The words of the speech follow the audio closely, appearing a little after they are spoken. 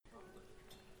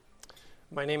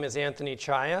My name is Anthony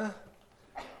Czaja.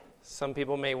 Some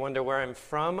people may wonder where I'm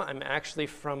from. I'm actually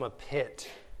from a pit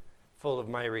full of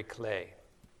miry clay.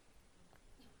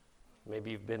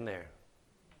 Maybe you've been there.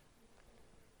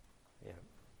 Yeah.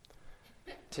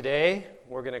 Today,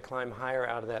 we're going to climb higher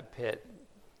out of that pit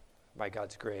by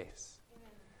God's grace.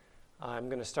 I'm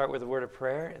going to start with a word of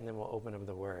prayer, and then we'll open up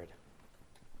the word.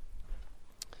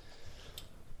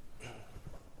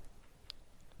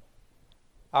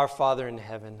 Our Father in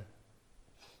heaven,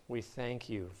 we thank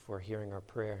you for hearing our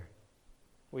prayer.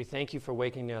 We thank you for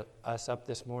waking us up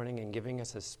this morning and giving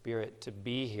us a spirit to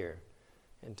be here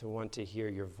and to want to hear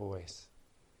your voice.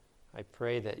 I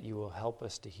pray that you will help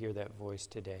us to hear that voice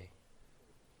today,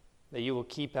 that you will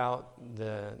keep out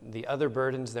the other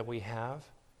burdens that we have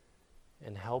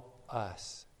and help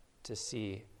us to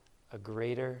see a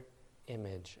greater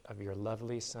image of your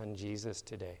lovely Son, Jesus,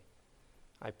 today.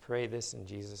 I pray this in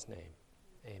Jesus' name.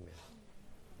 Amen.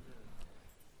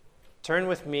 Turn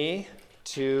with me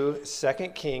to 2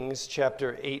 Kings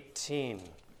chapter 18.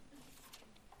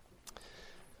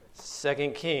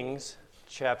 2 Kings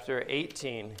chapter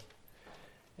 18.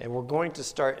 And we're going to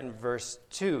start in verse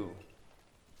 2.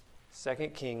 2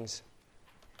 Kings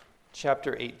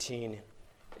chapter 18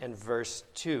 and verse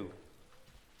 2.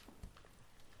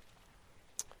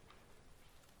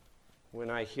 When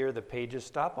I hear the pages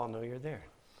stop, I'll know you're there.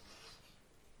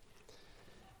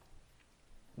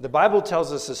 The Bible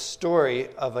tells us a story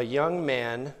of a young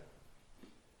man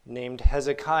named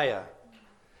Hezekiah.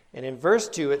 And in verse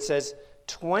 2 it says,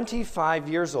 25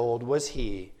 years old was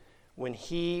he when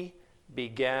he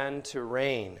began to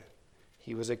reign.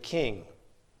 He was a king.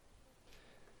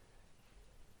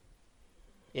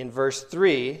 In verse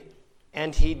 3,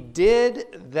 and he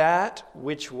did that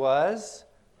which was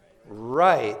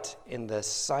right in the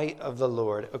sight of the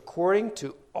Lord, according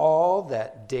to all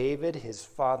that David his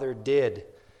father did.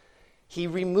 He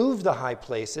removed the high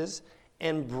places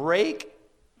and brake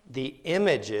the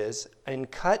images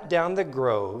and cut down the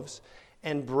groves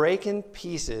and brake in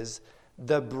pieces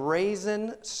the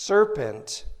brazen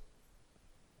serpent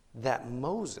that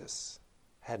Moses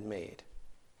had made.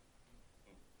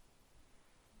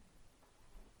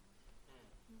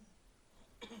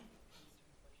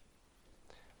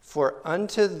 For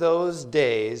unto those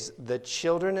days the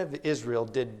children of Israel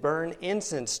did burn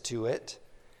incense to it,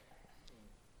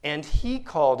 and he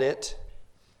called it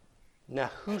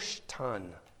Nehushtan.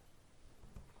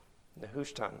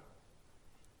 Nehushtan.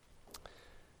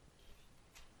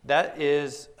 That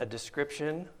is a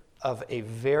description of a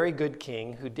very good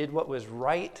king who did what was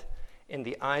right in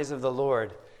the eyes of the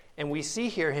Lord. And we see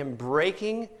here him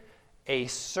breaking a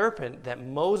serpent that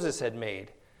Moses had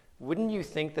made. Wouldn't you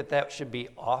think that that should be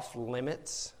off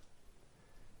limits?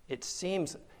 It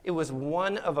seems it was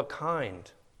one of a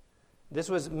kind. This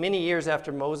was many years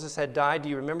after Moses had died. Do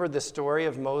you remember the story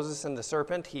of Moses and the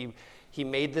serpent? He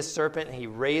made this serpent and he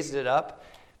raised it up.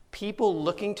 People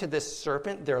looking to this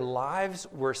serpent, their lives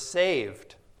were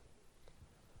saved.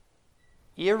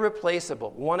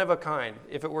 Irreplaceable, one of a kind.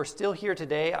 If it were still here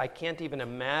today, I can't even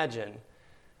imagine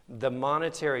the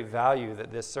monetary value that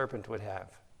this serpent would have.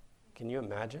 Can you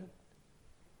imagine?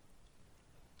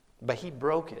 But he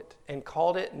broke it and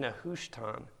called it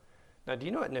Nehushtan. Now, do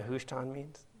you know what Nehushtan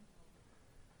means?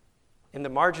 In the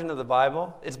margin of the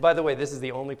Bible, by the way, this is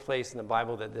the only place in the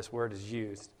Bible that this word is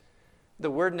used.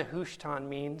 The word Nehushtan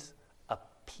means a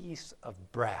piece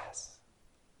of brass.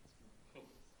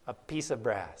 A piece of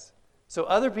brass. So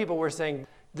other people were saying,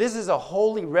 this is a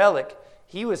holy relic.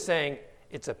 He was saying,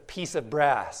 it's a piece of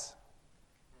brass.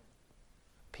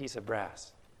 A piece of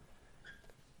brass.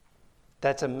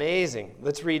 That's amazing.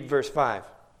 Let's read verse 5.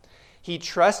 He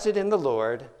trusted in the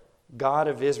Lord, God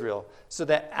of Israel, so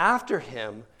that after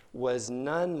him was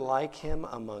none like him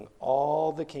among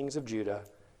all the kings of Judah,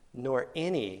 nor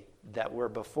any that were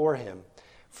before him.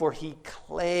 For he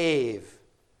clave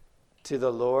to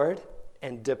the Lord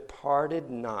and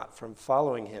departed not from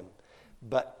following him,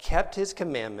 but kept his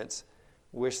commandments,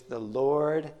 which the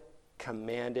Lord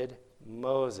commanded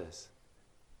Moses.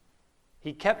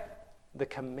 He kept the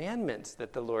commandments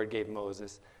that the Lord gave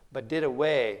Moses, but did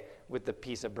away with the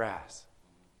piece of brass.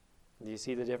 Do you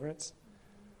see the difference?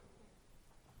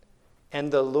 And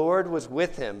the Lord was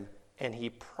with him, and he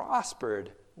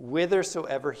prospered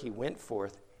whithersoever he went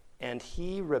forth, and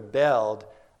he rebelled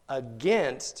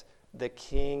against the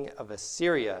king of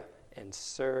Assyria and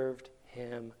served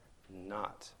him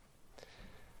not.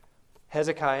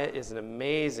 Hezekiah is an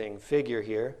amazing figure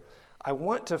here. I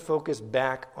want to focus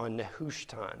back on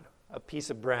Nehushtan, a piece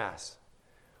of brass.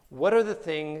 What are the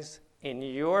things in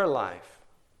your life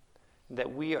that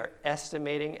we are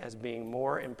estimating as being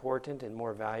more important and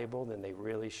more valuable than they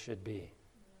really should be?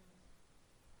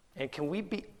 And can we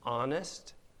be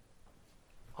honest?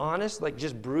 Honest, like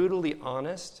just brutally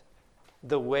honest,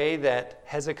 the way that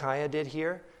Hezekiah did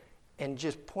here, and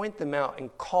just point them out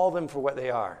and call them for what they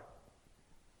are.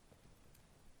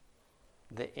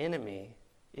 The enemy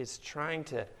is trying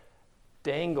to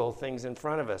dangle things in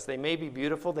front of us. They may be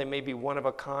beautiful, they may be one of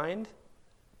a kind,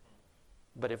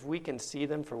 but if we can see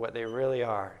them for what they really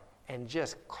are and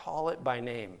just call it by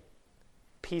name,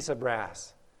 piece of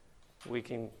brass, we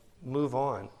can move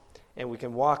on and we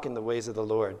can walk in the ways of the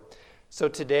Lord. So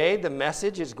today the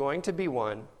message is going to be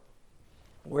one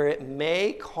where it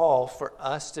may call for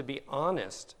us to be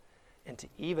honest and to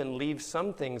even leave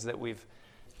some things that we've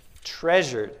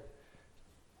treasured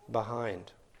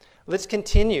behind. Let's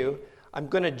continue. I'm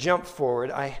going to jump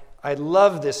forward. I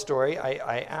love this story.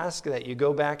 I ask that you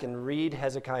go back and read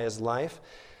Hezekiah's life.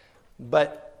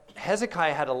 But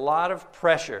Hezekiah had a lot of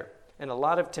pressure and a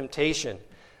lot of temptation.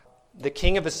 The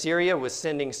king of Assyria was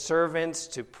sending servants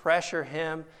to pressure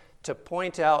him, to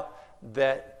point out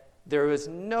that there was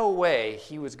no way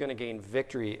he was going to gain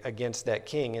victory against that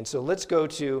king. And so let's go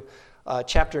to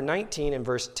chapter 19 and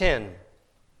verse 10.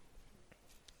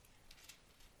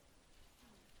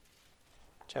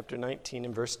 Chapter 19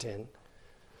 and verse 10.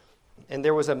 And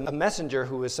there was a messenger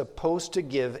who was supposed to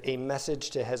give a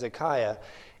message to Hezekiah.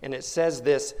 And it says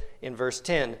this in verse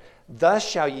 10, "Thus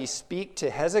shall ye speak to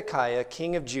Hezekiah,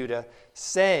 king of Judah,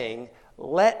 saying,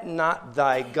 Let not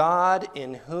thy God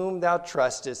in whom thou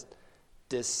trustest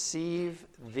deceive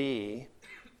thee,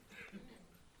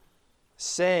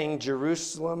 saying,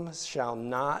 Jerusalem shall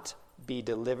not be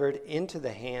delivered into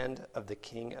the hand of the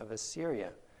king of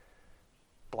Assyria."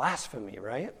 Blasphemy,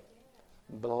 right?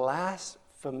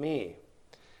 Blasphemy.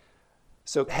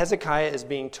 So Hezekiah is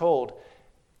being told,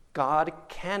 God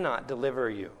cannot deliver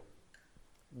you.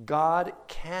 God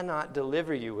cannot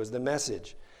deliver you was the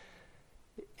message.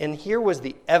 And here was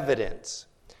the evidence.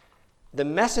 The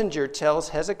messenger tells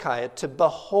Hezekiah to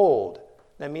behold.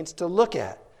 That means to look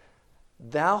at.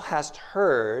 Thou hast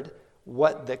heard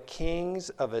what the kings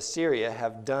of Assyria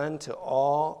have done to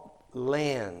all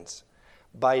lands,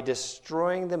 by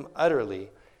destroying them utterly,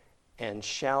 and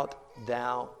shalt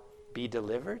thou be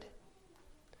delivered?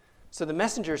 So the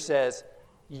messenger says,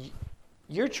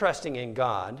 you're trusting in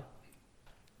God.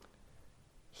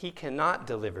 He cannot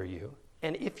deliver you.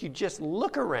 And if you just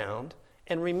look around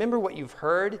and remember what you've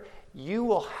heard, you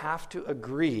will have to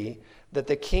agree that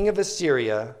the king of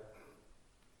Assyria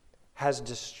has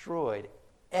destroyed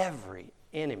every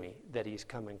enemy that he's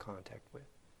come in contact with.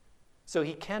 So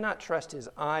he cannot trust his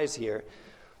eyes here.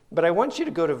 But I want you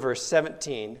to go to verse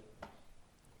 17.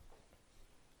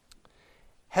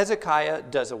 Hezekiah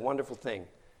does a wonderful thing.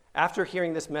 After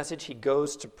hearing this message, he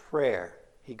goes to prayer.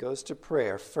 He goes to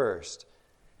prayer first.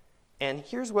 And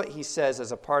here's what he says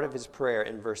as a part of his prayer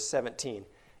in verse 17.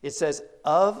 It says,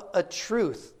 "Of a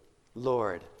truth,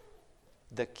 Lord,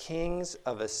 the kings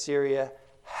of Assyria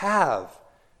have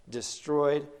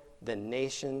destroyed the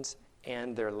nations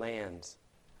and their lands."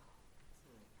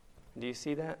 Do you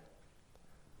see that?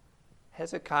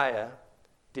 Hezekiah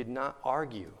did not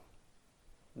argue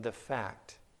the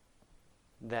fact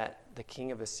that the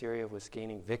king of Assyria was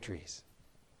gaining victories.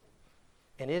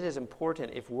 And it is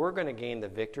important, if we're going to gain the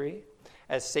victory,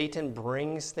 as Satan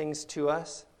brings things to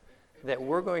us, that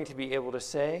we're going to be able to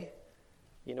say,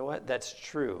 you know what, that's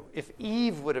true. If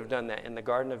Eve would have done that in the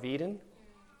Garden of Eden,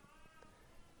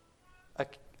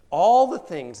 all the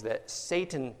things that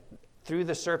Satan, through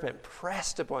the serpent,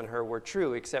 pressed upon her were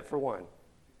true except for one.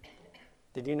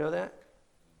 Did you know that?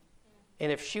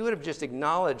 And if she would have just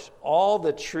acknowledged all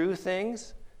the true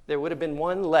things, there would have been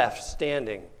one left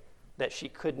standing that she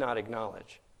could not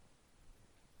acknowledge.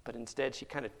 But instead, she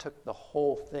kind of took the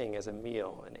whole thing as a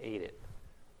meal and ate it.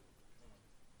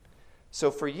 So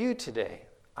for you today,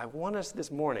 I want us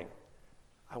this morning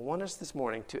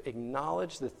to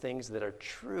acknowledge the things that are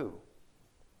true.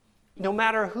 No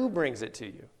matter who brings it to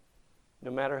you.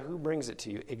 No matter who brings it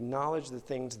to you, acknowledge the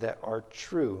things that are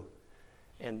true.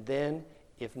 And then,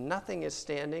 if nothing is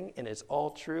standing and it's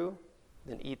all true,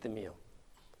 then eat the meal.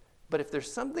 But if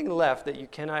there's something left that you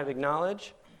cannot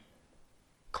acknowledge,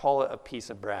 call it a piece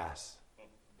of brass.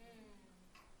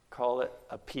 Call it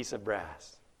a piece of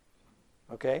brass.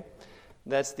 Okay?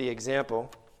 That's the example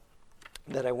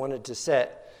that I wanted to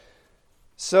set.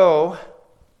 So,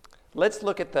 let's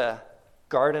look at the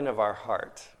garden of our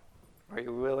heart. Are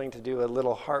you willing to do a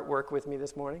little heart work with me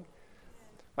this morning?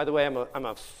 By the way, I'm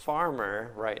a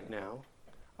farmer right now.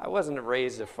 I wasn't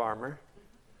raised a farmer.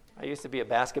 I used to be a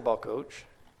basketball coach.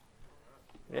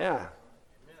 Yeah.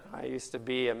 I used to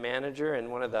be a manager in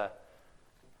one of the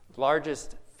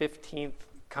largest 15th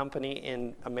company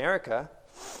in America.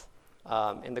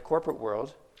 in the corporate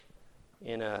world,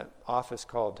 in a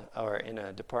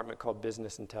department called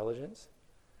Business Intelligence.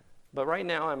 But right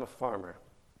now I'm a farmer.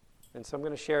 And so I'm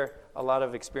going to share a lot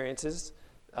of experiences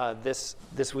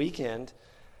this weekend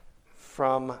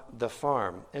from the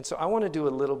farm. And so I want to do a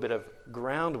little bit of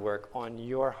groundwork on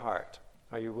your heart.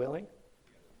 Are you willing?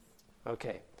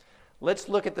 Okay. Let's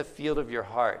look at the field of your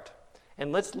heart.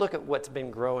 And let's look at what's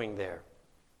been growing there.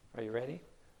 Are you ready?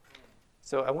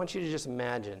 So I want you to just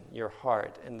imagine your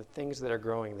heart and the things that are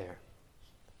growing there.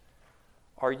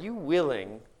 Are you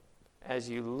willing, as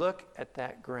you look at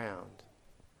that ground,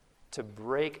 to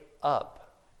break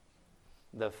up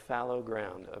the fallow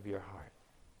ground of your heart?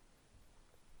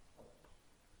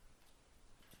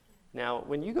 Now,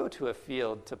 when you go to a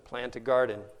field to plant a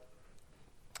garden,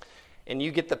 and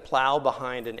you get the plow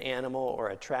behind an animal or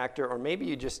a tractor, or maybe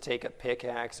you just take a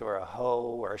pickaxe or a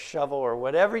hoe or a shovel or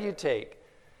whatever you take,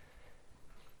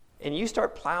 and you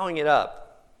start plowing it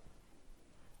up,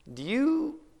 do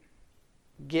you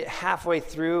get halfway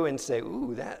through and say,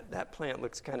 ooh, that plant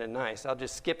looks kind of nice, I'll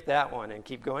just skip that one and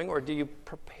keep going? Or do you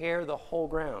prepare the whole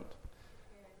ground?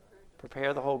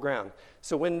 Prepare the whole ground.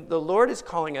 So when the Lord is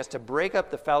calling us to break up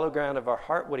the fallow ground of our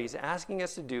heart, what he's asking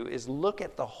us to do is look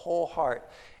at the whole heart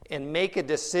and make a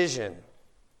decision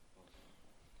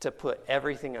to put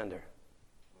everything under.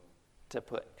 To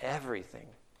put everything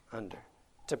under.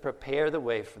 To prepare the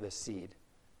way for the seed.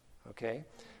 Okay?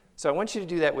 So I want you to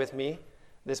do that with me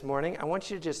this morning. I want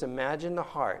you to just imagine the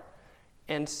heart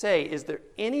and say, is there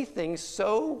anything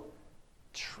so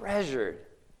treasured?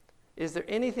 Is there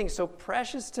anything so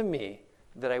precious to me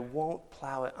that I won't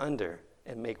plow it under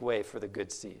and make way for the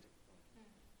good seed?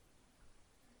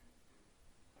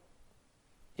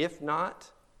 If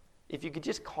not, if you could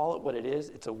just call it what it is,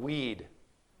 it's a weed.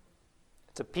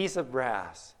 It's a piece of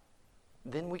brass.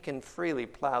 Then we can freely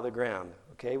plow the ground.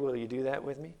 Okay, will you do that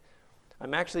with me?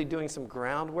 I'm actually doing some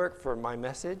groundwork for my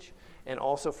message and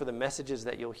also for the messages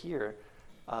that you'll hear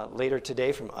later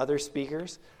today from other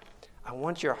speakers. I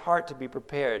want your heart to be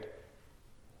prepared,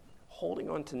 holding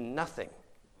on to nothing.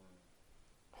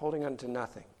 Holding on to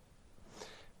nothing.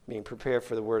 Being prepared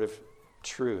for the word of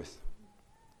truth.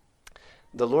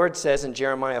 The Lord says in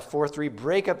Jeremiah 4:3,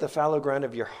 break up the fallow ground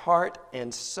of your heart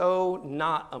and sow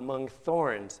not among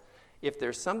thorns. If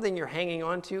there's something you're hanging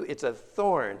on to, it's a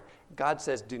thorn. God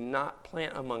says, do not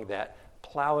plant among that.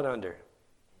 Plow it under.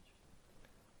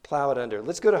 Plow it under.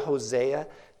 Let's go to Hosea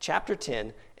chapter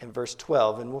 10 and verse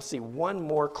 12, and we'll see one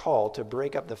more call to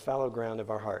break up the fallow ground of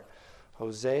our heart.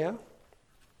 Hosea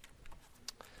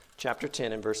chapter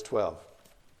 10 and verse 12.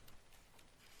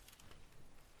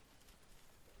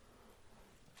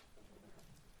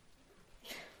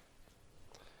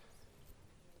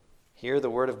 Here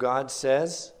the word of God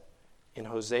says in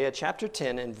Hosea chapter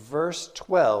 10 and verse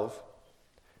 12,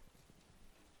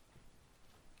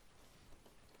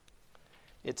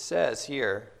 it says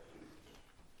here,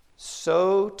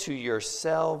 sow to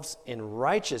yourselves in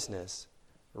righteousness,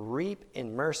 reap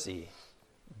in mercy,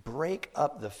 break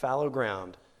up the fallow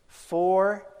ground,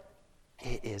 for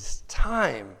it is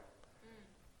time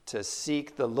to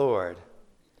seek the Lord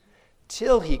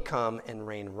till he come and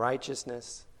rain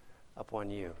righteousness upon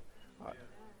you.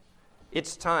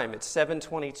 It's time. It's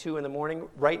 7:22 in the morning.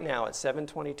 Right now, at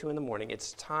 7:22 in the morning,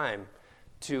 it's time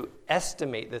to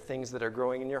estimate the things that are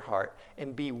growing in your heart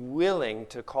and be willing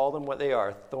to call them what they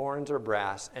are, thorns or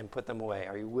brass, and put them away.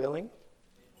 Are you willing?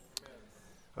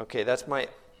 Okay, that's my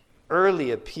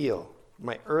early appeal.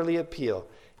 My early appeal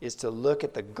is to look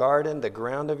at the garden, the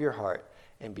ground of your heart,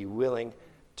 and be willing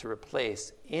to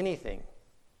replace anything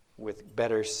with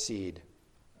better seed.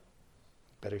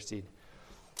 Better seed.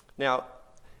 Now,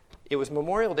 it was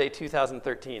Memorial Day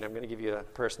 2013. I'm going to give you a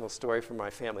personal story from my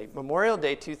family. Memorial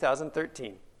Day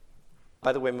 2013.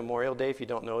 By the way, Memorial Day, if you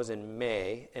don't know, is in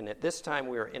May. And at this time,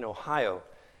 we were in Ohio.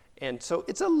 And so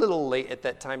it's a little late at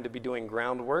that time to be doing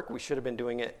groundwork. We should have been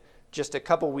doing it just a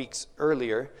couple weeks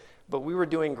earlier. But we were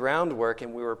doing groundwork,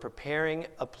 and we were preparing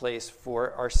a place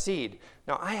for our seed.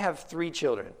 Now, I have 3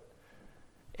 children.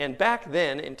 And back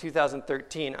then, in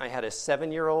 2013, I had a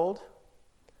 7-year-old,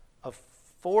 a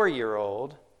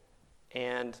 4-year-old,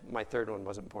 and my third one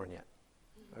wasn't born yet,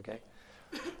 okay?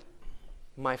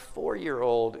 My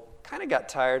 4-year-old kind of got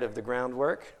tired of the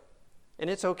groundwork, and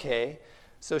it's okay.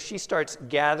 So she starts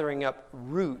gathering up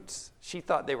roots. She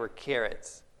thought they were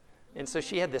carrots. And so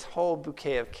she had this whole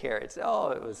bouquet of carrots.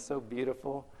 Oh, it was so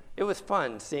beautiful. It was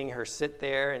fun seeing her sit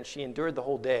there, and she endured the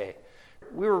whole day.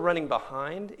 We were running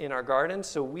behind in our garden,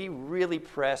 so we really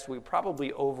pressed. We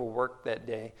probably overworked that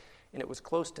day, and it was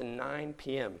close to 9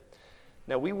 p.m.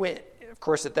 Now, we went Of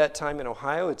course, at that time in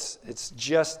Ohio, it's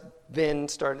just then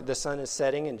started, the sun is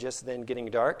setting and just then getting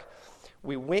dark.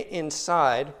 We went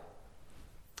inside,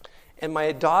 and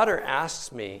my daughter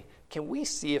asks me, can we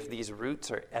see if these roots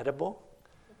are edible?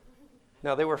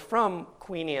 Now, they were from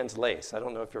Queen Anne's lace. I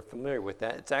don't know if you're familiar with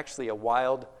that. It's actually a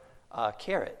wild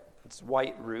carrot. It's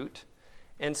white root.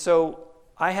 And so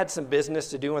I had some business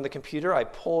to do on the computer. I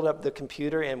pulled up the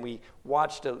computer, and we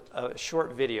watched a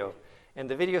short video. And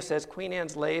the video says, Queen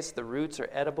Anne's lace, the roots are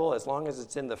edible as long as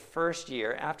it's in the first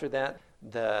year. After that,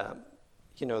 the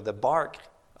bark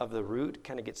of the root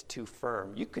kind of gets too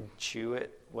firm. You could chew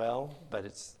it well, but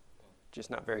it's just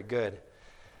not very good.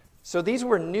 So these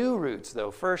were new roots,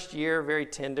 though. First year, very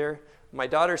tender. My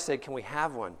daughter said, can we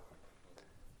have one?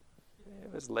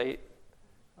 It was late.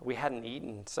 We hadn't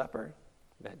eaten supper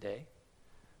that day.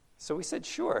 So we said,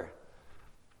 sure.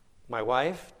 My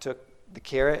wife took the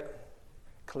carrot,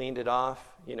 cleaned it off,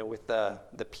 with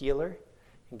the peeler,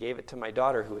 and gave it to my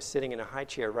daughter, who was sitting in a high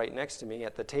chair right next to me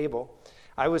at the table.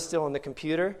 I was still on the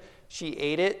computer. She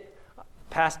ate it,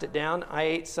 passed it down. I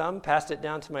ate some, passed it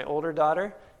down to my older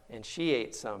daughter, and she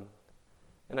ate some.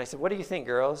 And I said, what do you think,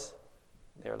 girls?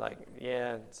 They're like,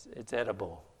 yeah, it's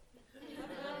edible.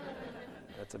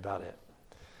 That's about it.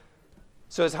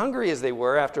 So as hungry as they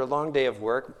were after a long day of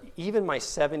work, even my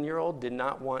 7-year-old did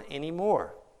not want any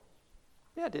more.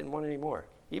 Yeah, didn't want any more,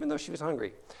 even though she was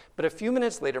hungry. But a few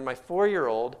minutes later, my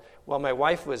 4-year-old, while my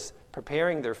wife was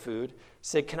preparing their food,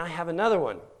 said, can I have another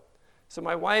one? So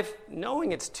my wife,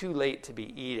 knowing it's too late to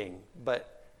be eating,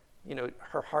 but,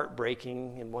 her heart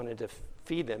breaking and wanted to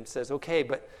feed them, says, okay,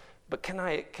 but can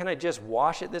I just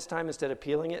wash it this time instead of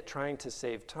peeling it, trying to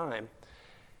save time?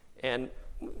 And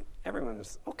everyone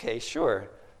was, okay,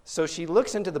 sure. So she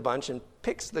looks into the bunch and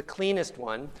picks the cleanest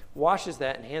one, washes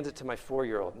that, and hands it to my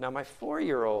 4-year-old. Now, my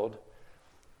 4-year-old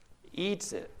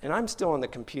eats it, and I'm still on the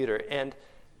computer, and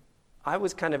I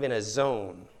was kind of in a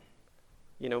zone.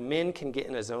 Men can get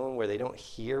in a zone where they don't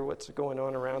hear what's going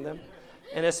on around them,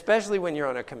 and especially when you're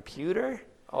on a computer,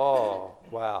 oh,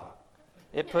 wow.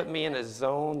 It put me in a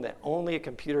zone that only a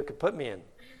computer could put me in.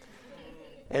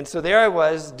 And so there I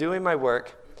was doing my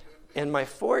work, and my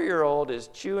 4-year-old is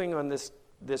chewing on this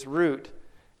root,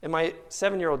 and my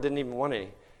 7-year-old didn't even want any.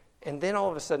 And then all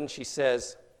of a sudden she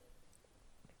says,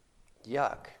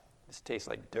 yuck, this tastes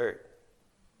like dirt.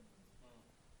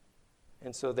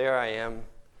 And so there I am,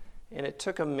 and it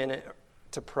took a minute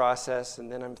to process, and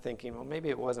then I'm thinking, well, maybe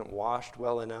it wasn't washed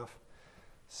well enough.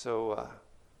 So,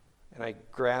 and I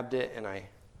grabbed it, and I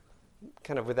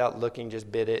kind of without looking just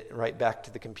bit it right back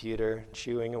to the computer,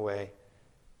 chewing away.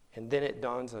 And then it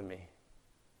dawns on me,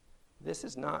 this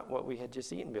is not what we had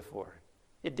just eaten before.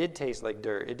 It did taste like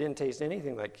dirt. It didn't taste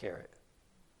anything like carrot.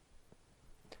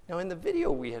 Now, in the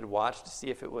video we had watched to see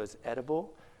if it was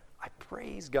edible, I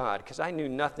praise God because I knew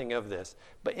nothing of this.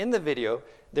 But in the video,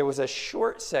 there was a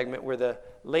short segment where the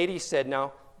lady said,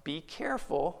 now, be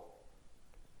careful.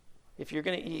 If you're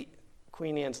going to eat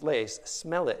Queen Anne's lace,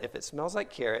 smell it. If it smells like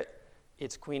carrot,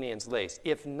 it's Queen Anne's lace.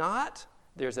 If not,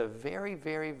 there's a very,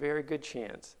 very, very good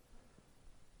chance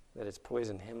that it's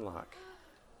poison hemlock.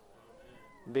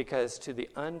 Because to the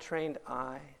untrained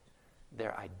eye,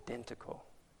 they're identical.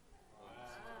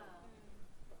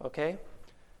 Okay?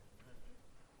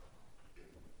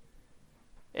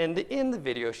 And in the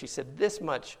video, she said, this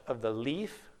much of the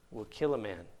leaf will kill a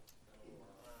man.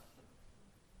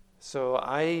 So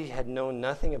I had known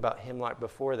nothing about hemlock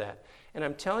before that. And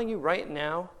I'm telling you right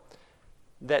now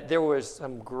that there was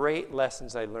some great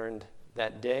lessons I learned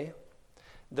that day.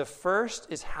 The first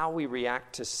is how we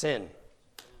react to sin.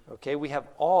 Okay, we have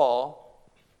all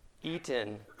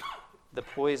eaten the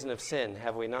poison of sin,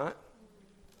 have we not?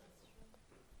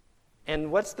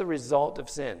 And what's the result of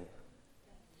sin?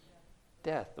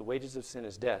 Death. The wages of sin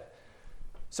is death.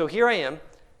 So here I am,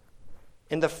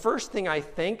 and the first thing I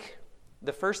think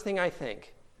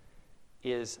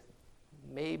is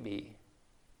maybe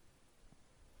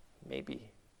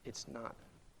it's not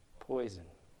poison.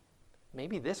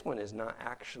 Maybe this one is not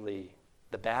actually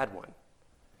the bad one.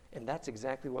 And that's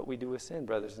exactly what we do with sin,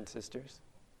 brothers and sisters.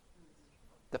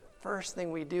 The first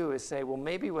thing we do is say, well,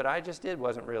 maybe what I just did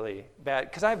wasn't really bad,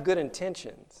 because I have good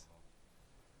intentions.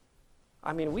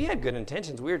 I mean, we had good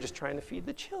intentions. We were just trying to feed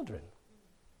the children.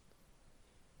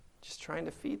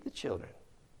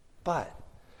 But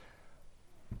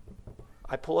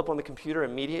I pull up on the computer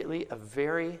immediately a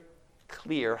very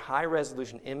clear,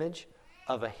 high-resolution image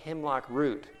of a hemlock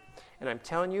root. And I'm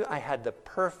telling you, I had the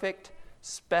perfect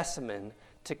specimen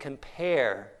to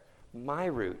compare my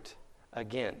root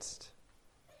against.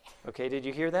 Okay, did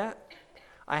you hear that?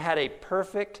 I had a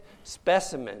perfect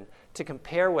specimen to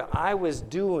compare what I was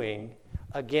doing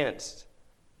against.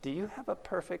 Do you have a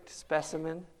perfect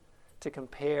specimen to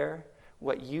compare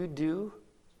what you do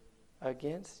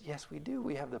against? Yes, we do.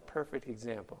 We have the perfect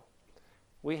example.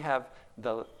 We have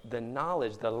the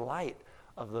knowledge, the light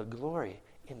of the glory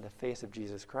in the face of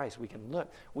Jesus Christ. We can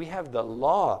look. We have the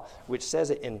law, which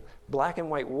says it in black and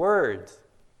white words.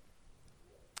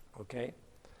 Okay?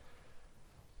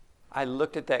 I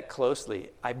looked at that closely.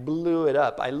 I blew it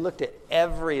up. I looked at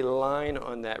every line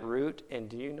on that root, and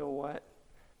do you know what?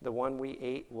 The one we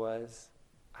ate was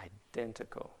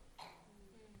identical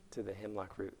to the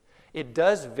hemlock root. It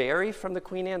does vary from the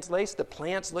Queen Anne's lace. The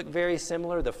plants look very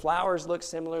similar. The flowers look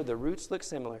similar. The roots look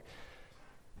similar.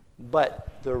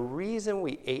 But the reason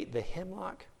we ate the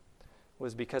hemlock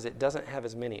was because it doesn't have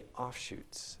as many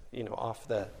offshoots, off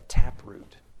the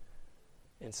taproot.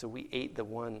 And so we ate the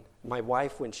one. My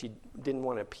wife, when she didn't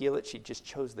want to peel it, she just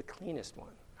chose the cleanest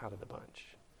one out of the bunch.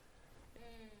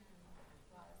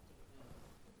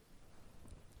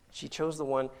 She chose the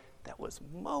one that was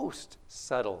most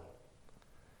subtle.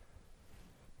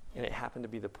 And it happened to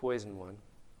be the poison one.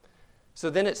 So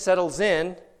then it settles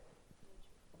in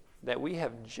that we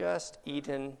have just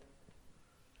eaten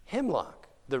hemlock,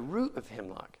 the root of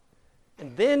hemlock.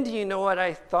 And then do you know what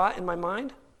I thought in my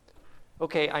mind?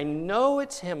 Okay, I know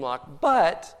it's hemlock,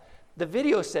 but the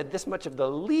video said this much of the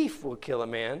leaf will kill a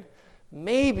man.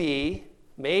 Maybe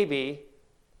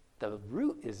the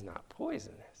root is not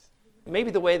poisonous.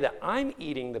 Maybe the way that I'm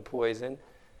eating the poison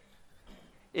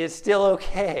is still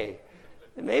okay.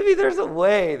 Maybe there's a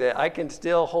way that I can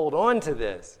still hold on to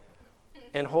this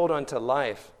and hold on to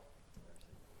life.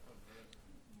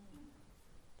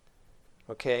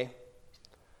 Okay?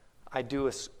 I do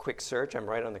a quick search. I'm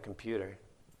right on the computer.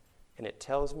 And it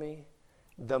tells me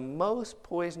the most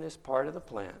poisonous part of the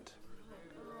plant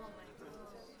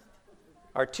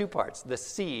are two parts, the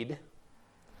seed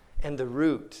and the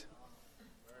root.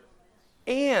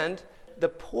 And the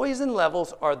poison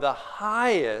levels are the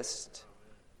highest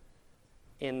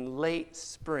in late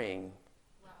spring,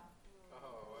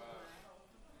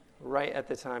 right at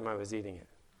the time I was eating it.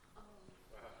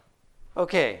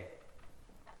 Okay,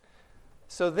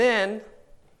 so then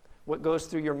what goes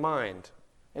through your mind?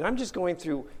 And I'm just going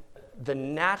through the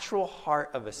natural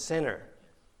heart of a sinner,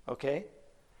 okay?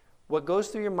 What goes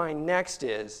through your mind next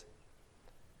is,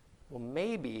 well,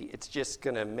 maybe it's just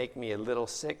going to make me a little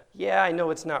sick. Yeah, I know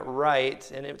it's not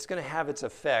right, and it's going to have its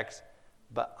effects,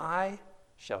 but I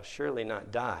shall surely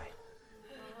not die.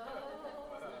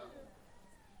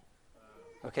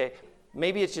 Okay,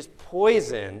 maybe it's just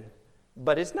poison,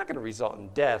 but it's not going to result in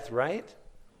death, right?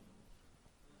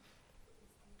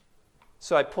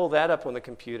 So I pull that up on the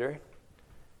computer,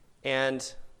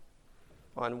 and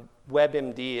on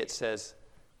WebMD it says,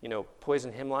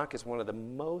 poison hemlock is one of the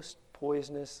most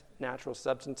poisonous natural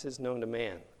substances known to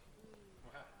man.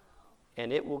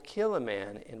 And it will kill a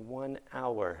man in 1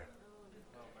 hour.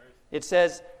 It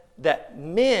says that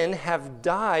men have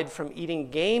died from eating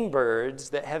game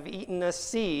birds that have eaten a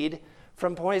seed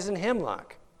from poison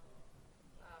hemlock.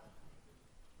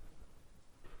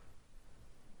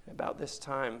 About this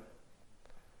time,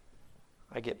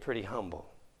 I get pretty humble.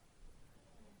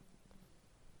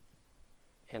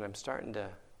 And I'm starting to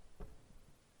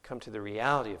come to the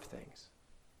reality of things.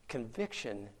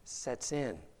 Conviction sets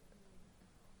in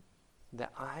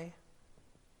that I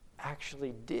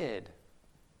actually did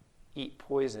eat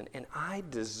poison and I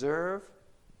deserve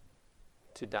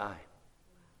to die.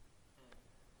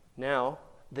 Now,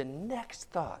 the next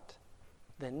thought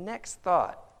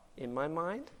in my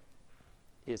mind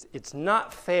is, it's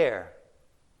not fair.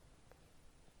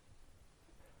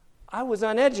 I was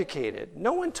uneducated.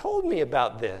 No one told me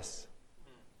about this.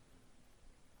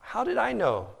 How did I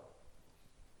know?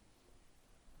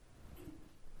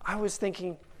 I was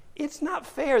thinking, it's not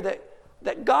fair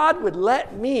that God would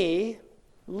let me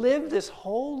live this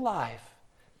whole life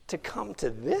to come to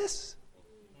this.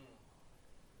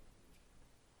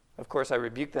 Of course, I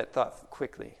rebuked that thought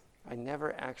quickly. I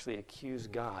never actually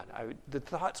accused God. The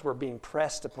thoughts were being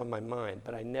pressed upon my mind,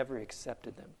 but I never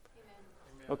accepted them.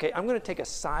 Okay, I'm going to take a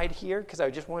side here because I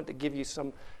just wanted to give you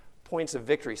some points of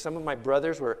victory. Some of my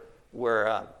brothers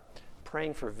were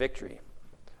praying for victory.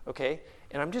 Okay,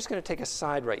 and I'm just going to take a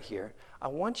side right here. I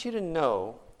want you to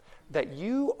know that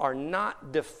you are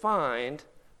not defined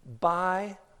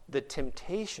by the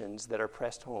temptations that are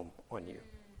pressed home on you.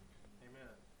 Amen.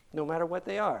 No matter what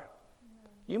they are.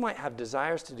 You might have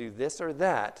desires to do this or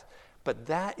that, but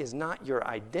that is not your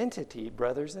identity,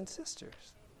 brothers and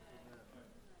sisters.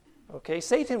 Okay,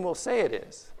 Satan will say it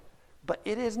is, but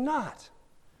it is not.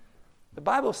 The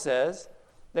Bible says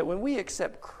that when we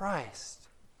accept Christ,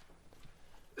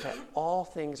 that all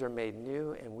things are made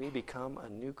new and we become a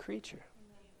new creature.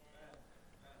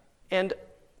 And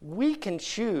we can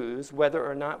choose whether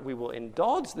or not we will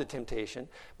indulge the temptation,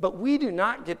 but we do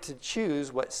not get to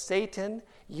choose what Satan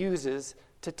uses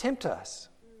to tempt us.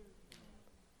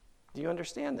 Do you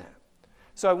understand that?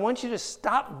 So I want you to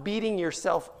stop beating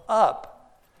yourself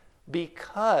up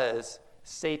because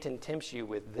Satan tempts you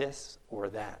with this or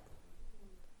that.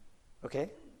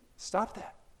 Okay? Stop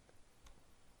that.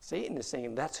 Satan is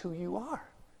saying that's who you are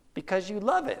because you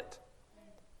love it.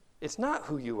 It's not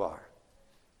who you are.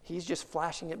 He's just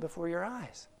flashing it before your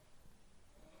eyes.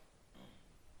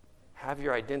 Have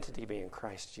your identity be in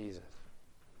Christ Jesus.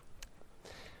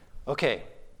 Okay.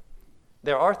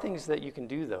 There are things that you can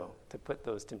do, though, to put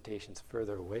those temptations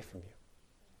further away from you.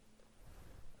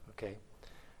 Okay?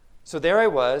 So there I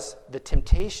was. The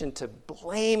temptation to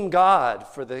blame God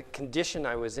for the condition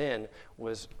I was in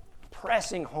was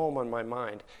pressing home on my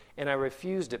mind, and I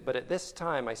refused it. But at this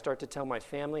time, I start to tell my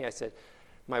family, I said,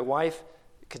 my wife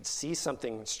could see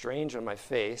something strange on my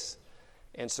face,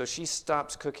 and so she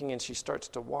stops cooking and she starts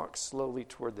to walk slowly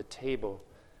toward the table.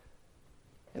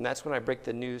 And that's when I break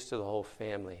the news to the whole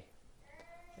family.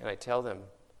 And I tell them,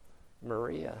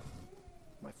 Maria,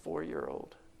 my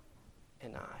 4-year-old,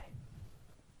 and I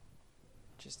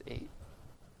just ate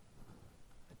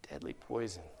a deadly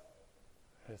poison.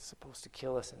 And it's supposed to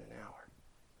kill us in an hour.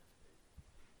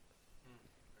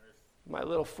 My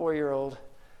little 4-year-old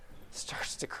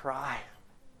starts to cry.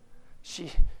 She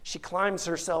climbs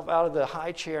herself out of the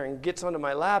high chair and gets onto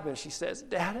my lap and she says,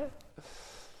 Dad,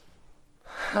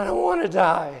 I don't want to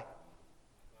die.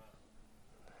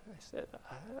 I said,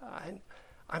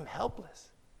 I'm helpless.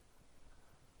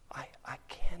 I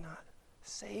cannot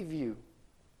save you.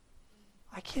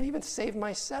 I can't even save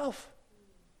myself.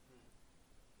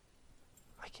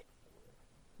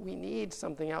 We need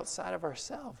something outside of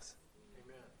ourselves.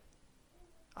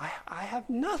 Amen. I have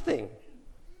nothing.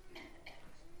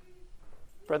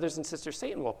 Brothers and sisters,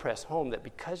 Satan will press home that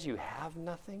because you have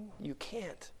nothing, you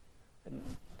can't.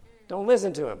 Don't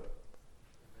listen to him.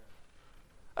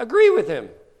 Agree with him.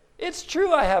 It's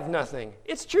true I have nothing.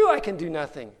 It's true I can do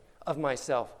nothing of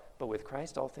myself. But with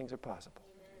Christ, all things are possible.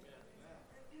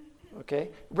 Okay?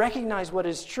 Recognize what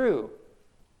is true.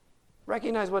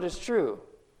 Recognize what is true.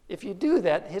 If you do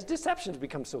that, his deceptions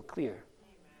become so clear.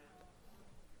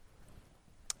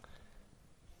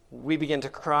 We begin to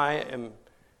cry,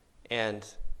 and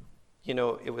you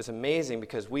know, it was amazing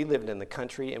because we lived in the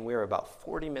country and we were about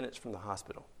 40 minutes from the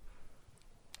hospital.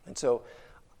 And so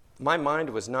my mind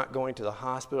was not going to the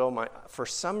hospital. For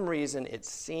some reason, it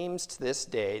seems to this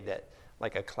day that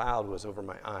like a cloud was over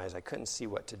my eyes. I couldn't see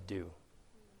what to do.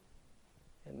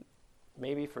 And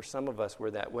maybe for some of us,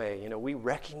 we're that way. You know, we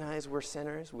recognize we're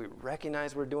sinners. We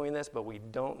recognize we're doing this, but we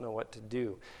don't know what to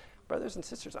do. Brothers and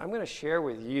sisters, I'm going to share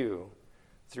with you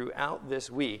throughout this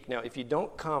week. Now, if you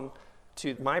don't come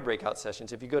to my breakout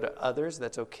sessions, if you go to others,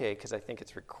 that's okay because I think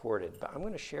it's recorded. But I'm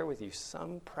going to share with you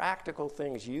some practical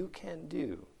things you can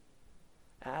do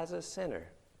as a sinner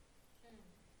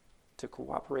to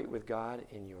cooperate with God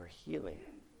in your healing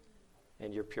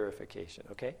and your purification,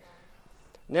 okay?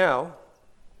 Now,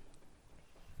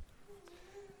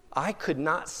 I could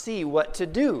not see what to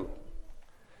do.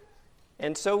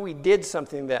 And so we did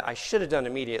something that I should have done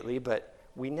immediately, but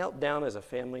we knelt down as a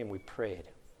family and we prayed.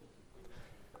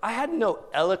 I had no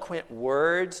eloquent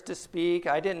words to speak.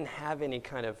 I didn't have any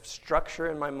kind of structure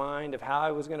in my mind of how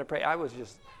I was going to pray. I was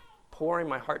just pouring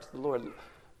my heart to the Lord.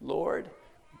 Lord,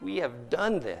 we have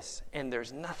done this, and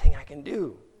there's nothing I can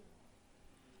do.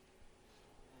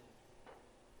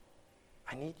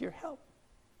 I need your help.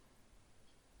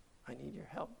 I need your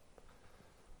help.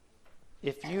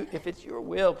 If it's your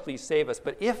will, please save us.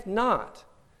 But if not,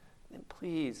 then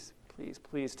please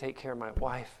take care of my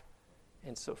wife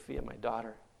and Sophia, my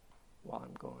daughter, while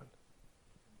I'm gone.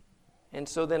 And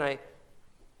so then I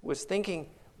was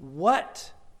thinking,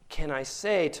 what can I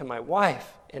say to my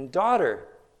wife and daughter?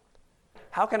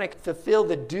 How can I fulfill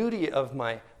the duty of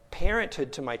my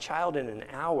parenthood to my child in an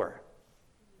hour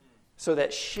so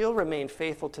that she'll remain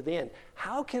faithful to the end?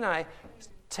 How can I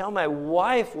tell my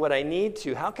wife what I need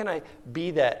to? How can I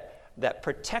be that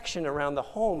protection around the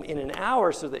home in an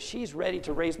hour so that she's ready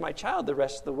to raise my child the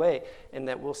rest of the way and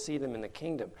that we'll see them in the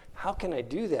kingdom? How can I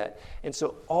do that? And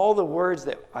so all the words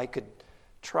that I could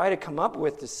try to come up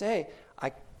with to say,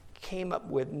 I came up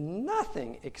with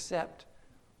nothing except,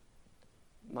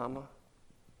 Mama,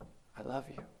 I love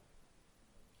you.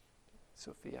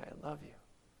 Sophia, I love you.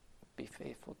 Be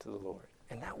faithful to the Lord.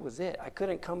 And that was it. I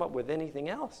couldn't come up with anything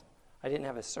else. I didn't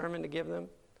have a sermon to give them.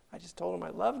 I just told them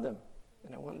I loved them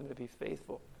and I wanted them to be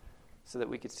faithful so that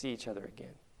we could see each other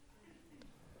again.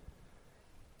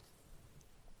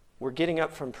 we're getting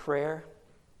up from prayer,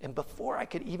 and before I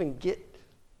could even get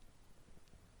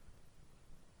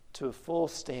to a full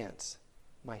stance,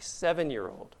 my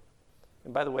 7-year-old,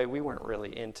 and by the way, we weren't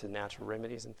really into natural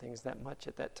remedies and things that much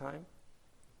at that time,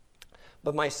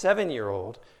 but my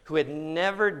 7-year-old, who had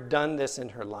never done this in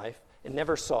her life and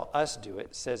never saw us do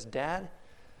it, says, Dad,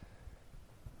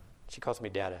 she calls me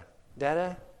Dada,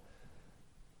 Dada,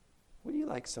 would you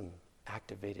like some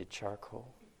activated charcoal?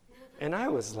 And I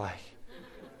was like,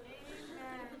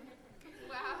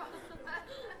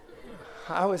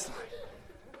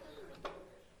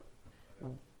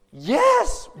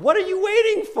 yes, what are you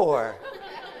waiting for?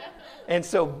 And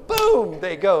so, boom,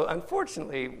 they go.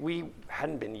 Unfortunately, we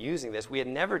hadn't been using this. We had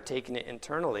never taken it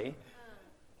internally.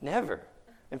 Never.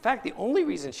 In fact, the only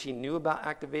reason she knew about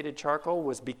activated charcoal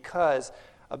was because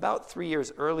about 3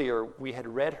 years earlier, we had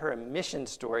read her a mission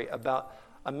story about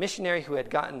a missionary who had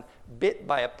gotten bit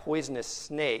by a poisonous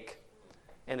snake,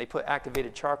 and they put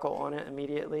activated charcoal on it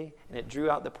immediately, and it drew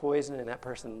out the poison, and that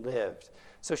person lived.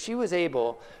 So she was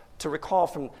able to recall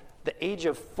from the age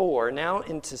of 4, now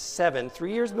into 7,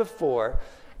 3 years before,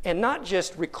 and not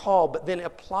just recall, but then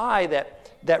apply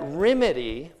that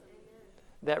remedy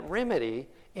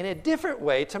in a different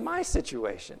way to my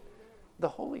situation. The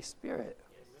Holy Spirit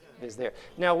is there.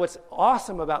 Now, what's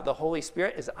awesome about the Holy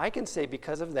Spirit is I can say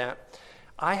because of that,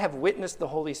 I have witnessed the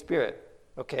Holy Spirit,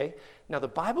 okay? Now, the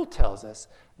Bible tells us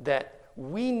that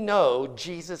we know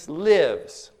Jesus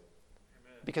lives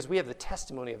because we have the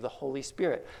testimony of the Holy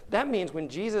Spirit. That means when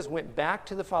Jesus went back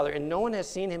to the Father and no one has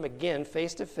seen him again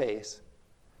face to face,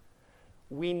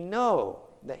 we know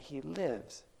that he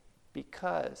lives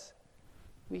because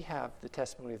we have the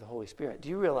testimony of the Holy Spirit. Do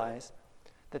you realize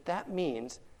that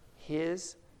means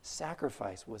his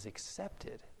sacrifice was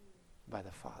accepted by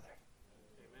the Father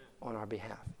on our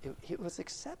behalf? It was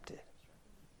accepted.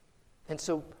 And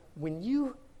so when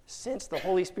you sense the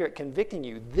Holy Spirit convicting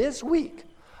you this week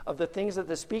of the things that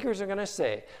the speakers are going to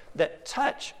say that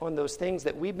touch on those things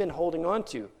that we've been holding on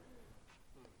to,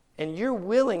 and you're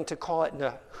willing to call it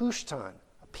nehushtan,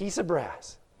 a piece of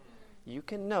brass, you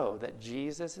can know that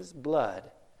Jesus' blood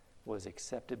was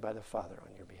accepted by the Father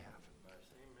on your behalf.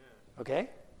 Okay?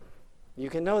 You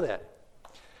can know that.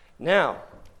 Now,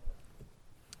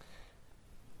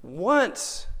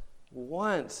 once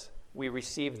we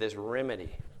received this remedy,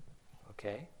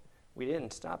 okay, we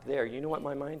didn't stop there. You know what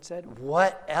my mind said?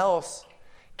 What else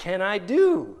can I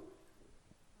do?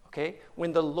 Okay?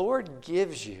 When the Lord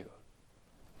gives you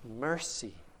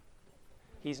mercy,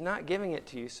 he's not giving it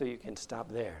to you so you can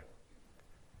stop there.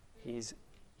 He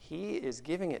is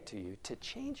giving it to you to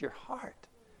change your heart,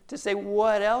 to say,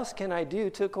 what else can I do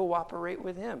to cooperate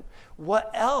with him?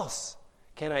 What else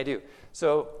can I do?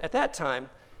 So at that time,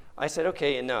 I said,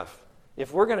 okay, enough.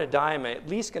 If we're going to die, I'm at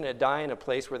least going to die in a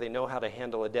place where they know how to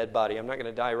handle a dead body. I'm not going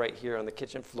to die right here on the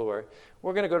kitchen floor.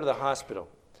 We're going to go to the hospital.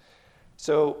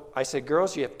 So I said,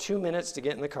 girls, you have 2 minutes to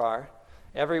get in the car.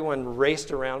 Everyone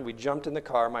raced around. We jumped in the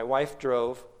car. My wife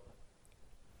drove.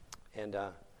 And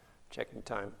checking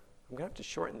time. I'm going to have to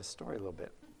shorten the story a little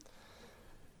bit.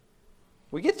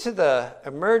 We get to the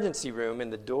emergency room,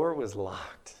 and the door was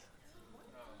locked.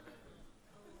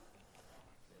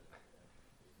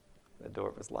 The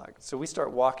door was locked. So we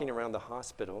start walking around the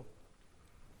hospital.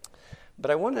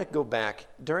 But I want to go back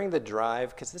during the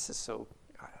drive, because this is so,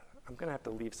 I'm going to have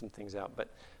to leave some things out. But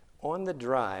on the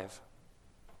drive,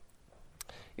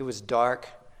 it was dark.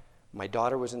 My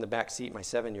daughter was in the back seat, my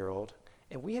 7-year-old.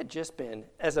 And we had just been,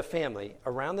 as a family,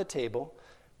 around the table,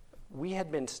 we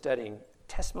had been studying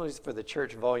Testimonies for the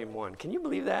Church, Volume 1. Can you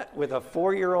believe that? With a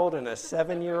 4-year-old and a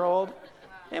 7-year-old?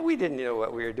 And we didn't know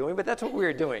what we were doing, but that's what we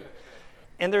were doing.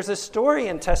 And there's a story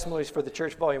in Testimonies for the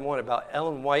Church, Volume 1, about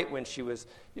Ellen White when she was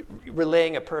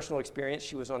relaying a personal experience.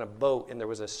 She was on a boat, and there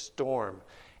was a storm.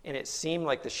 And it seemed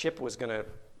like the ship was going to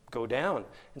go down.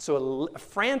 And so a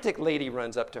frantic lady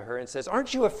runs up to her and says,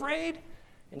 "Aren't you afraid?"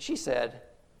 And she said,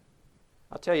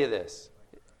 "I'll tell you this.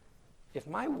 If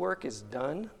my work is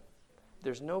done,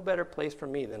 there's no better place for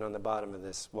me than on the bottom of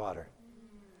this water.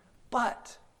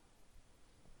 But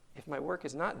if my work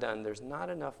is not done, there's not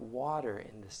enough water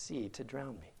in the sea to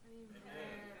drown me."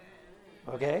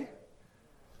 Okay?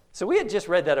 So we had just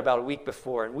read that about a week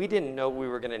before, and we didn't know we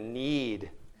were going to need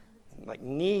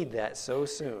that so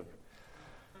soon.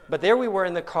 But there we were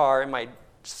in the car, and my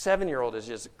 7-year-old is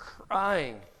just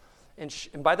crying. And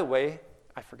by the way,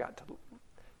 I forgot to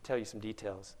tell you some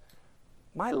details.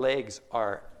 My legs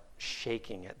are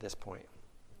shaking at this point,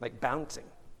 like bouncing.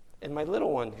 And my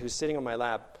little one, who's sitting on my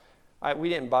lap, we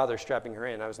didn't bother strapping her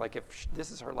in. I was like, if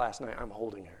this is her last night, I'm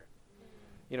holding her.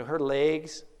 You know, her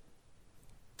legs.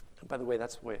 And by the way,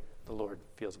 that's the Lord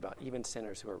feels about even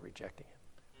sinners who are rejecting him.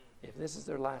 If this is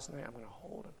their last night, I'm going to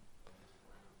hold them.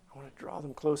 I want to draw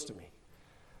them close to me.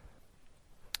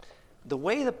 The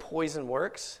way the poison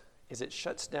works is it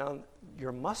shuts down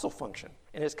your muscle function.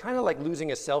 And it's kind of like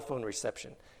losing a cell phone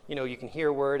reception. You know, you can hear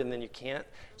a word and then you can't.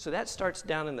 So that starts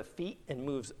down in the feet and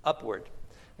moves upward.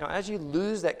 Now, as you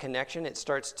lose that connection, it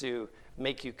starts to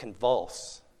make you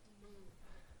convulse.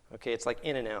 Okay, it's like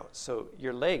in and out. So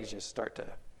your legs just start to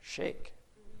shake,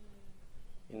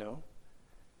 you know.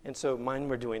 And so mine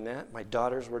were doing that. My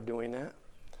daughters were doing that.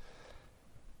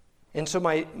 And so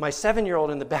my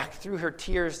 7-year-old in the back, through her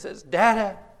tears, says,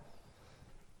 Dada,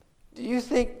 do you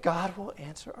think God will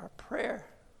answer our prayer?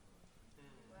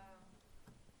 Wow.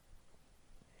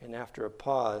 And after a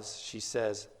pause, she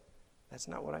says, that's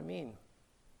not what I mean.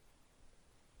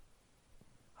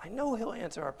 I know he'll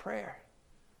answer our prayer,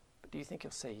 but do you think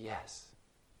he'll say yes?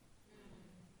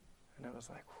 And I was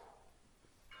like,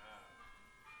 whew.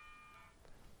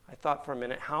 I thought for a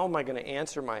minute, how am I going to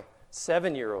answer my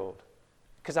 7-year-old?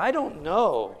 Because I don't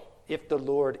know if the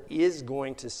Lord is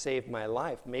going to save my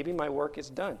life. Maybe my work is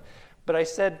done. But I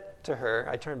said to her,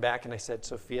 I turned back and I said,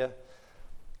 Sophia,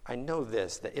 I know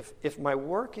this, that if my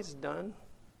work is done,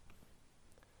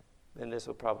 then this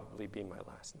will probably be my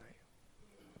last night.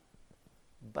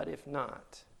 But if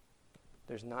not,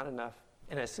 there's not enough.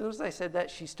 And as soon as I said that,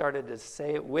 she started to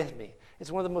say it with me.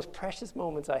 It's one of the most precious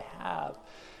moments I have.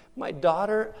 My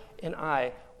daughter and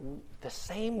I, the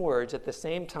same words at the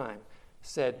same time,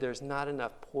 said there's not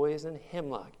enough poison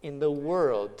hemlock in the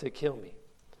world to kill me.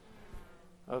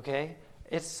 Okay?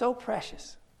 It's so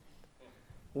precious.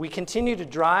 We continue to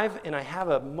drive, and I have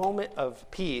a moment of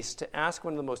peace to ask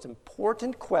one of the most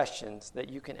important questions that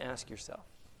you can ask yourself.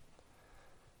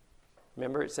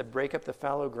 Remember, it said, break up the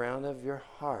fallow ground of your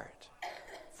heart,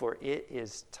 for it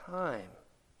is time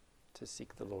to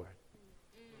seek the Lord.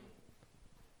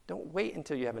 Don't wait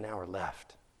until you have an hour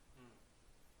left.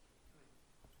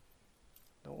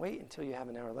 Don't wait until you have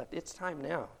an hour left. It's time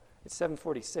now. It's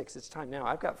 7:46. It's time now.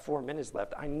 I've got 4 minutes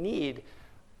left. I need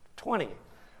 20.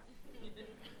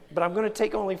 But I'm going to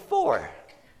take only 4.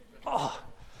 Oh.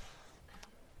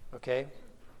 Okay.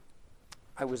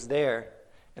 I was there,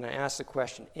 and I asked the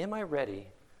question, am I ready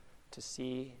to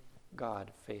see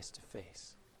God face to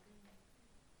face?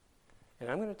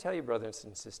 And I'm going to tell you, brothers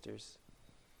and sisters,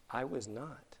 I was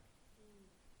not.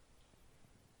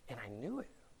 And I knew it.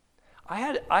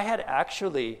 I had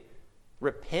actually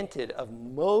repented of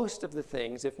most of the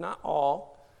things, if not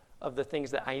all, of the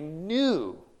things that I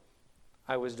knew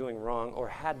I was doing wrong or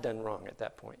had done wrong at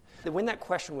that point. When that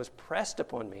question was pressed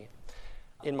upon me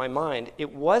in my mind, it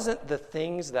wasn't the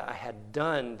things that I had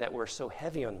done that were so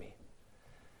heavy on me.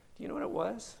 Do you know what it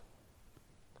was?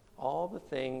 All the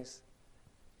things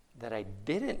that I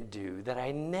didn't do that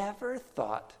I never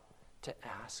thought to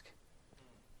ask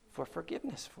for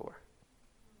forgiveness for.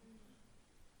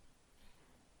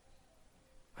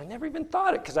 I never even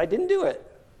thought it because I didn't do it.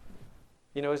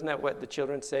 You know, isn't that what the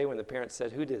children say when the parents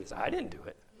said, who did this? I didn't do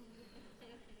it.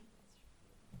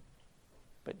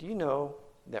 But do you know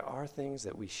there are things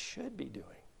that we should be doing?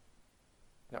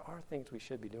 There are things we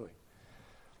should be doing.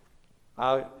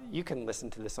 You can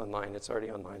listen to this online. It's already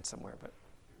online somewhere. But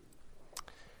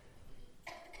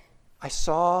I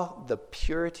saw the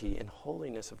purity and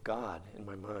holiness of God in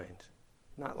my mind.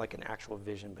 Not like an actual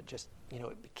vision, but just, you know,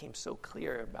 it became so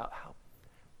clear about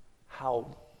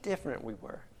how different we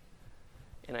were.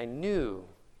 And I knew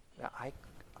that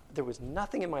there was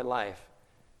nothing in my life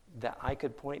that I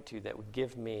could point to that would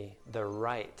give me the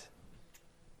right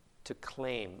to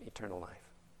claim eternal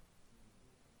life.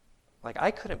 Like,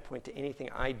 I couldn't point to anything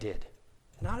I did.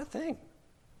 Not a thing.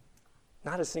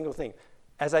 Not a single thing.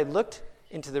 As I looked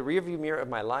into the rearview mirror of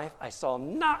my life, I saw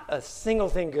not a single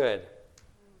thing good.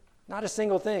 Not a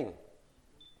single thing.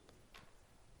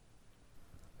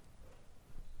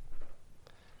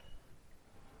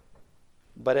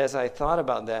 But as I thought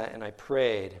about that and I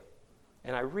prayed,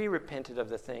 and I re-repented of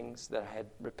the things that I had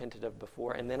repented of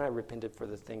before, and then I repented for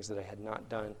the things that I had not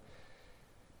done,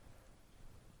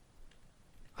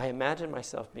 I imagined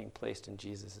myself being placed in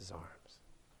Jesus' arms.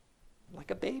 Like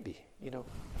a baby, you know,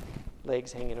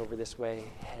 legs hanging over this way,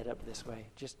 head up this way,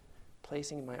 just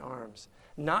placing in my arms,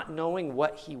 not knowing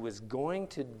what he was going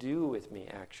to do with me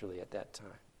actually at that time,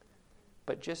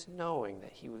 but just knowing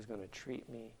that he was going to treat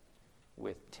me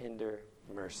with tender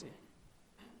mercy.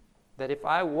 That if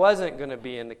I wasn't going to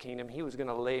be in the kingdom, he was going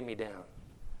to lay me down.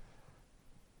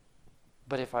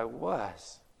 But if I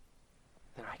was,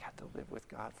 then I got to live with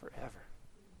God forever.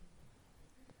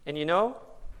 And you know,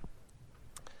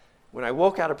 when I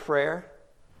woke out of prayer,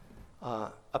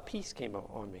 a peace came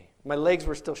on me. My legs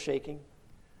were still shaking.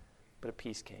 but a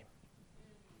peace came.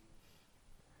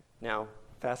 Now,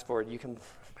 fast forward,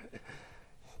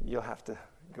 you'll have to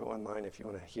go online if you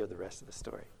want to hear the rest of the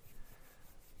story.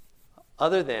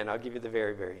 Other than, I'll give you the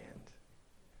very, very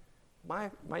end.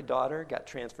 My daughter got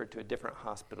transferred to a different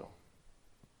hospital.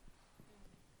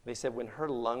 They said when her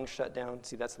lungs shut down,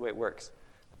 see, that's the way it works.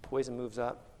 The poison moves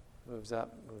up,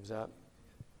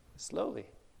 slowly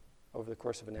over the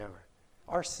course of an hour.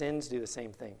 Our sins do the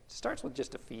same thing. It starts with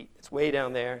just a feet. It's way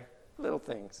down there, little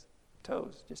things,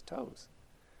 toes, just toes.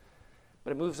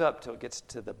 But it moves up till it gets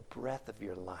to the breath of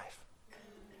your life.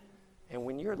 And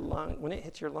when it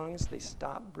hits your lungs, they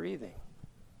stop breathing,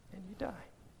 and you die.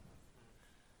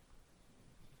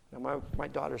 Now, my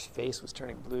daughter's face was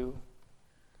turning blue.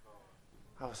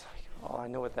 I was like, oh, I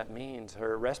know what that means.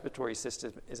 Her respiratory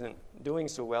system isn't doing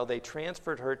so well. They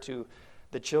transferred her to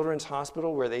the children's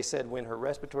hospital where they said when her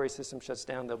respiratory system shuts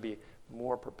down, they'll be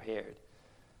more prepared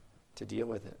to deal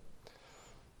with it.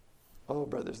 Oh,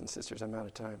 brothers and sisters, I'm out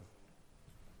of time.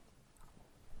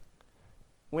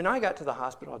 When I got to the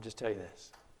hospital, I'll just tell you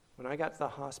this. When I got to the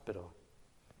hospital,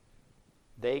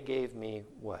 they gave me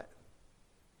what?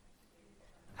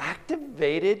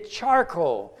 Activated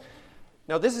charcoal.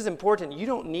 Now, this is important. You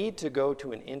don't need to go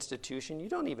to an institution. You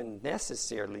don't even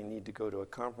necessarily need to go to a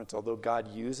conference, although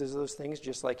God uses those things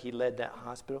just like he led that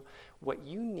hospital. What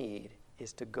you need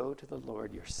is to go to the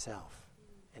Lord yourself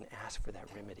and ask for that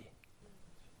remedy.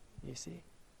 You see?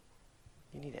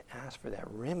 You need to ask for that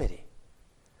remedy.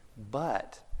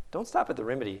 But don't stop at the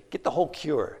remedy. Get the whole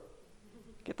cure.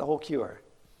 Get the whole cure.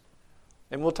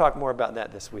 And we'll talk more about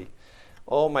that this week.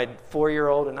 Oh, my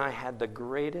 4-year-old and I had the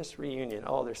greatest reunion.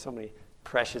 Oh, there's so many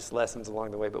precious lessons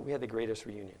along the way, but we had the greatest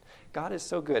reunion. God is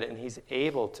so good, and he's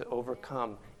able to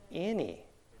overcome any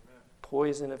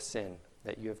poison of sin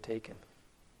that you have taken.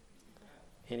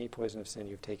 Any poison of sin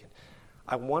you've taken.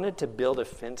 I wanted to build a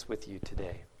fence with you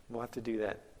today. We'll have to do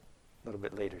that a little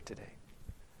bit later today.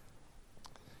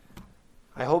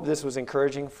 I hope this was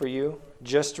encouraging for you.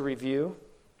 Just to review,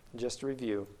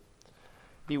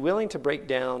 be willing to break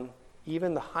down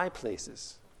even the high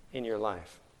places in your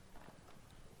life.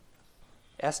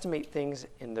 Estimate things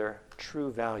in their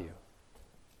true value.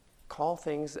 Call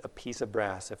things a piece of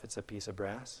brass if it's a piece of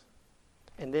brass.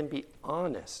 And then be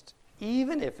honest,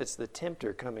 even if it's the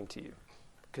tempter coming to you,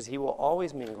 because he will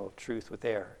always mingle truth with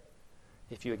error.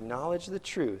 If you acknowledge the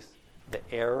truth, the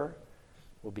error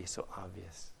will be so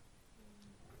obvious.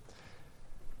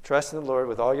 Trust in the Lord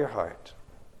with all your heart,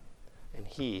 and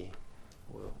he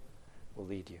will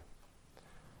lead you.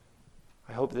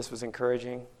 I hope this was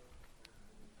encouraging.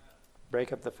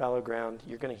 Break up the fallow ground.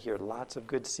 You're going to hear lots of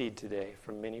good seed today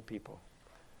from many people.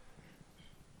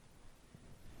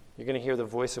 You're going to hear the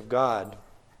voice of God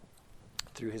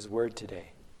through his word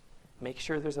today. Make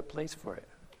sure there's a place for it.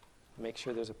 Make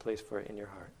sure there's a place for it in your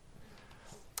heart.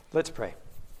 Let's pray.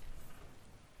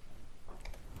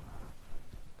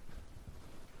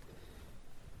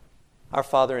 Our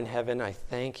Father in heaven, I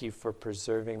thank you for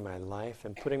preserving my life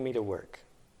and putting me to work.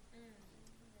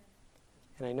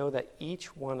 And I know that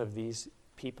each one of these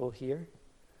people here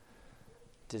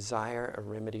desire a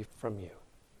remedy from you.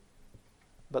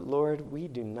 But Lord, we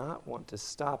do not want to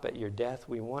stop at your death.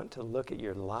 We want to look at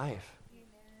your life.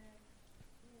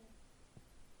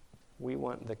 We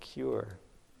want the cure.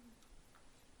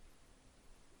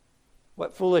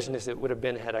 What foolishness it would have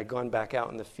been had I gone back out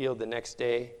in the field the next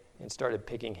day and started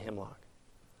picking hemlock.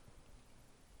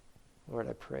 Lord,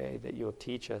 I pray that you'll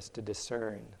teach us to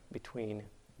discern between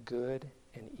good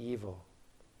and evil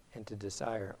and to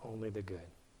desire only the good.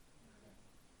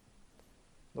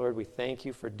 Lord, we thank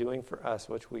you for doing for us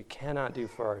what we cannot do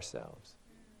for ourselves.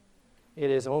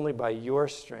 It is only by your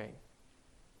strength,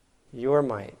 your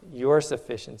might, your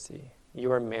sufficiency,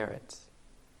 your merits,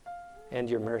 and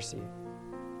your mercy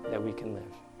that we can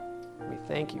live. We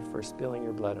thank you for spilling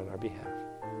your blood on our behalf.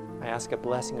 I ask a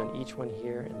blessing on each one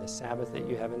here in the Sabbath that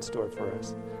you have in store for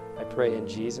us. I pray in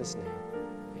Jesus' name.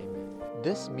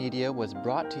 This media was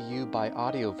brought to you by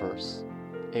Audioverse,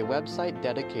 a website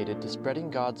dedicated to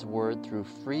spreading God's Word through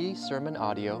free sermon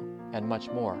audio and much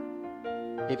more.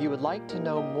 If you would like to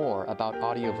know more about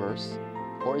Audioverse,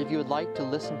 or if you would like to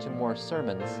listen to more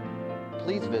sermons,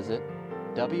 please visit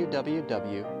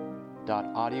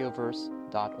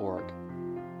www.audioverse.org.